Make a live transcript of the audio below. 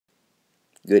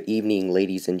Good evening,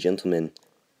 ladies and gentlemen.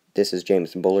 This is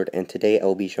James Bullard, and today I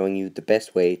will be showing you the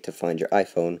best way to find your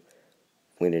iPhone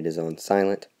when it is on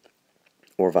silent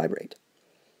or vibrate.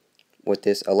 What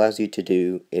this allows you to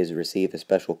do is receive a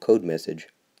special code message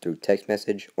through text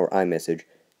message or iMessage,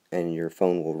 and your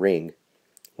phone will ring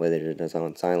whether it is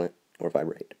on silent or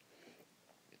vibrate.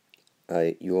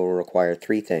 You will require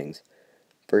three things.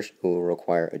 First, you will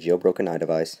require a jailbroken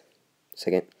iDevice.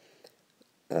 Second,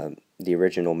 the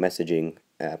original messaging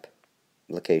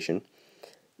application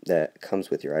that comes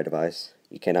with your iDevice.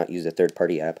 You cannot use a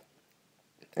third-party app.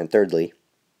 And thirdly,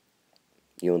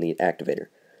 you will need Activator.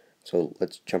 So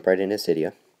let's jump right into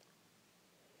Cydia.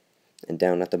 And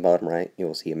down at the bottom right, you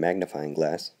will see a magnifying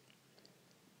glass.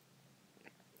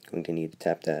 Going to need to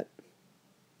tap that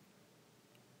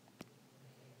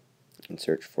and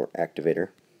search for Activator.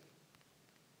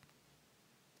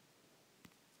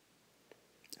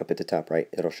 Up at the top right,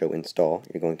 it'll show Install.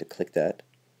 You're going to click that,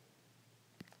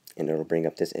 and it'll bring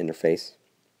up this interface.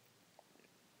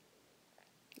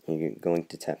 And you're going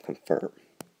to tap Confirm.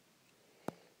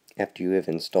 After you have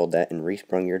installed that and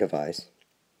resprung your device,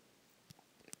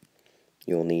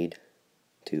 you will need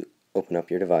to open up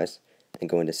your device and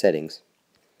go into Settings.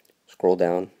 Scroll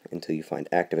down until you find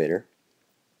Activator.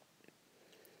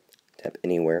 Tap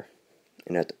Anywhere,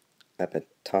 and at the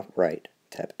top right,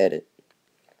 tap Edit.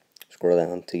 Scroll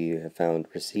down until you have found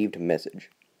Received Message.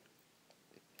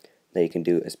 Now you can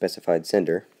do a specified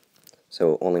sender,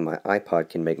 so only my iPod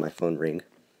can make my phone ring.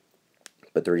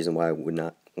 But the reason why I would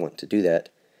not want to do that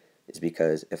is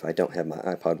because if I don't have my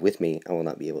iPod with me, I will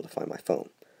not be able to find my phone.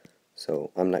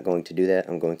 So I'm not going to do that.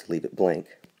 I'm going to leave it blank.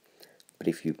 But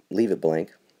if you leave it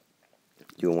blank,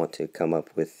 you will want to come up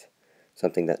with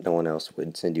something that no one else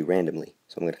would send you randomly.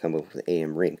 So I'm going to come up with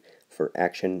AM ring for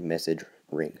action message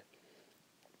ring.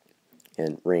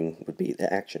 And ring would be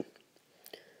the action.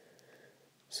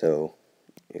 So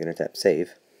you're going to tap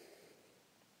Save.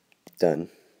 Done.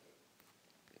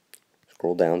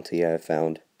 Scroll down till you have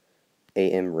found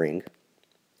AM ring,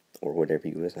 or whatever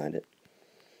you assigned it.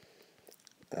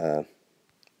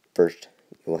 First,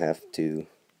 you'll have to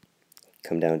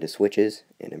come down to Switches,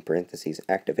 and in parentheses,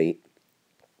 Activate,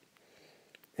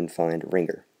 and find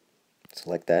Ringer.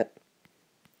 Select that,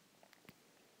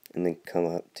 and then come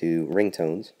up to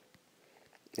Ringtones,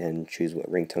 and choose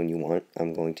what ringtone you want.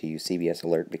 I'm going to use CBS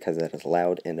Alert because that is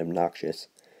loud and obnoxious,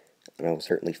 and I will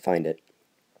certainly find it.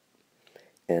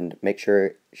 And make sure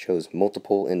it shows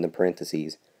multiple in the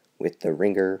parentheses with the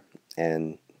ringer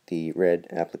and the red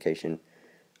application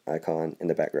icon in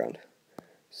the background.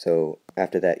 So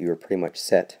after that, you are pretty much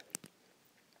set.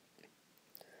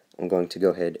 I'm going to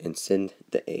go ahead and send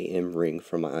the AM ring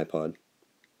from my iPod.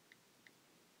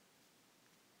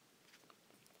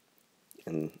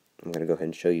 And I'm going to go ahead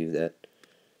and show you that.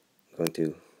 I'm going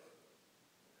to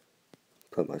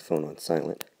put my phone on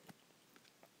silent.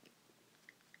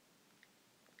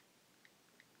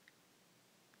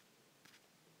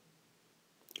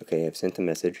 Okay, I've sent the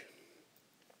message.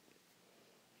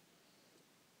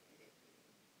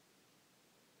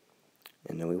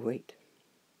 And now we wait.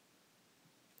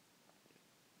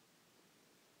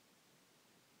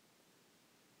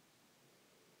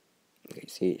 Okay,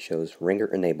 see, it shows ringer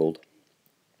enabled.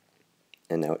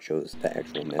 And now it shows the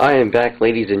actual message. I am back,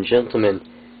 ladies and gentlemen,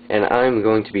 and I'm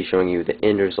going to be showing you the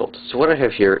end result. So what I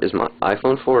have here is my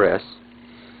iPhone 4S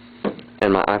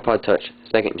and my iPod Touch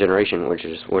 2nd generation, which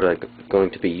is what I'm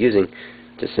going to be using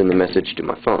to send the message to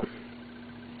my phone.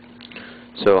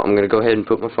 So I'm going to go ahead and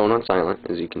put my phone on silent.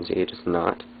 As you can see, it is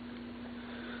not.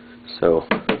 So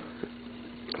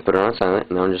I put it on silent,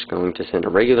 and now I'm just going to send a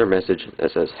regular message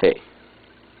that says, "Hey."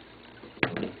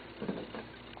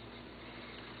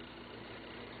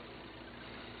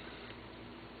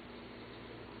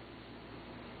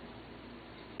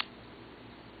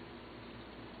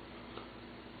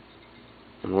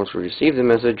 And once we receive the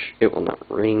message, it will not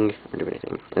ring or do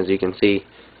anything. As you can see,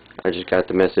 I just got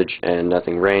the message and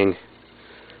nothing rang.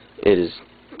 It is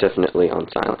definitely on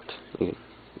silent.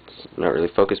 It's not really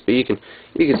focused, but you can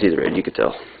see the red. You can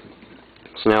tell.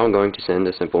 So now I'm going to send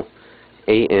a simple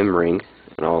AM ring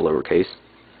in all lowercase.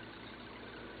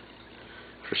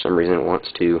 For some reason, it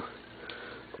wants to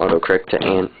autocorrect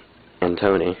to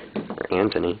Anthony or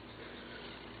Anthony.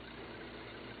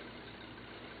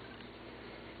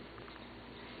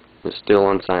 It's still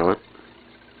on silent.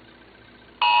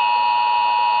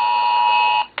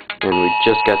 And we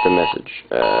just got the message.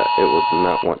 It would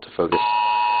not want to focus.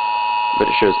 But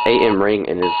it shows AM ring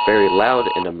and is very loud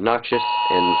and obnoxious,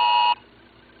 and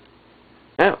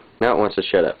now it wants to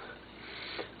shut up.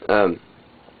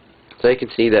 So you can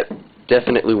see that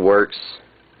definitely works,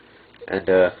 and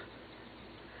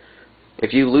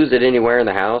if you lose it anywhere in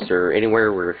the house or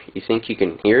anywhere where you think you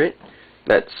can hear it,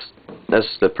 that's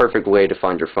the perfect way to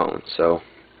find your phone. So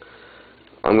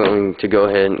I'm going to go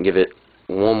ahead and give it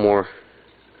one more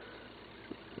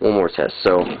test.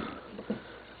 So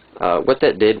what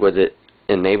that did was it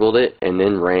enabled it and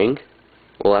then rang.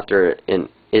 Well, after it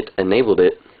enabled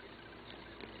it,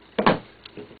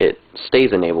 it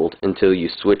stays enabled until you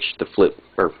switch the flip,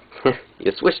 or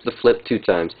you switch the flip 2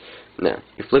 times. No,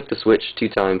 you flip the switch 2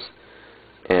 times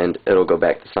and it'll go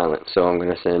back to silent. So I'm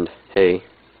going to send hey,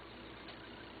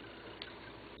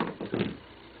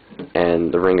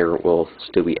 and the ringer will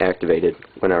still be activated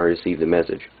when I receive the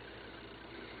message.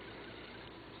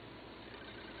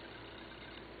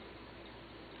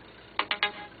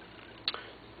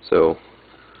 So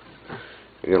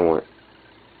you're going to want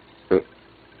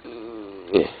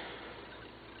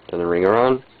turn the ringer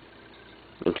on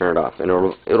and turn it off, and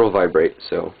it'll vibrate.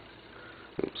 So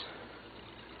oops.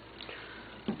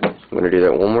 I'm going to do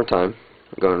that one more time.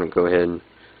 I'm going to go ahead and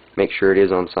make sure it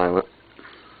is on silent.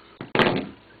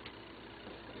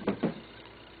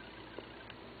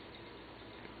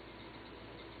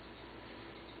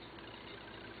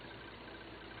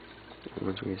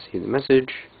 Once we see the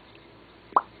message,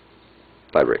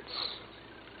 vibrates.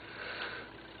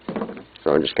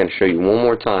 So I'm just going to show you one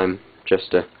more time,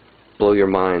 just to blow your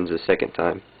minds a second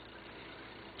time.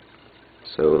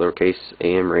 So lowercase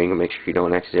am ring, make sure you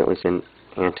don't accidentally send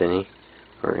Anthony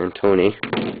or Antony,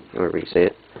 however you say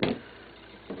it. And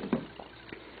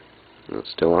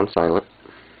it's still on silent.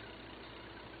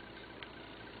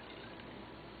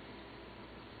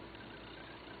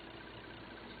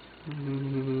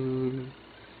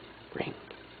 Ring.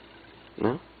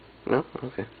 No? No?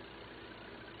 Okay.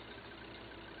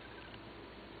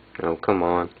 Oh, come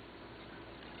on.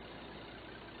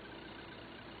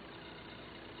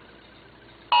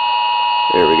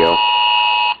 There we go.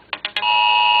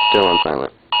 Still on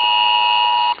silent.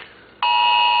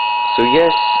 So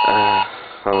yes,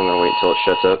 I'm going to wait until it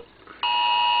shuts up.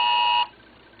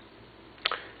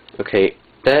 Okay,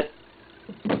 that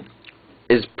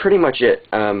is pretty much it.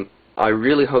 I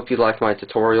really hope you liked my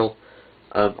tutorial.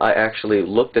 I actually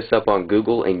looked this up on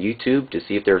Google and YouTube to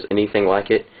see if there's anything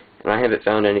like it, and I haven't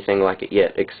found anything like it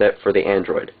yet, except for the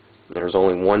Android. There's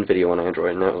only one video on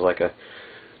Android, and that was like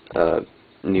a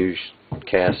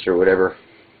newscast or whatever.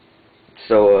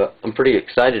 So I'm pretty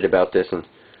excited about this and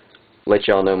let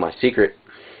y'all know my secret.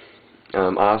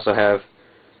 I also have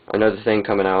another thing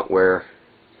coming out where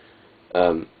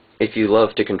if you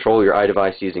love to control your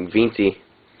iDevice using VNC,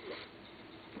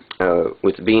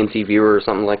 with VNC Viewer or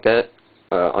something like that,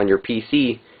 on your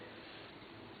PC,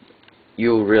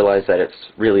 you'll realize that it's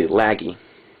really laggy,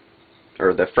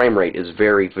 or the frame rate is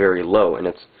very, very low, and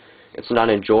it's not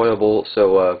enjoyable.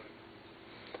 So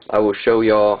I will show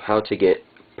y'all how to get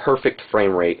perfect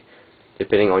frame rate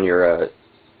depending on your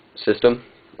system,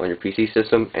 on your PC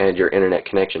system, and your internet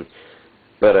connection.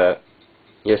 But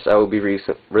yes, I will be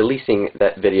releasing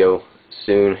that video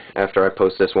soon after I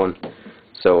post this one.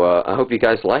 So I hope you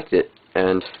guys liked it,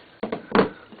 and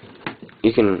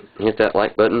you can hit that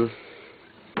like button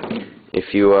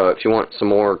if you want some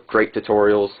more great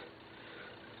tutorials.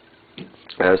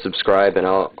 Subscribe, and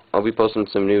I'll be posting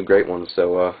some new great ones.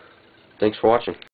 So thanks for watching.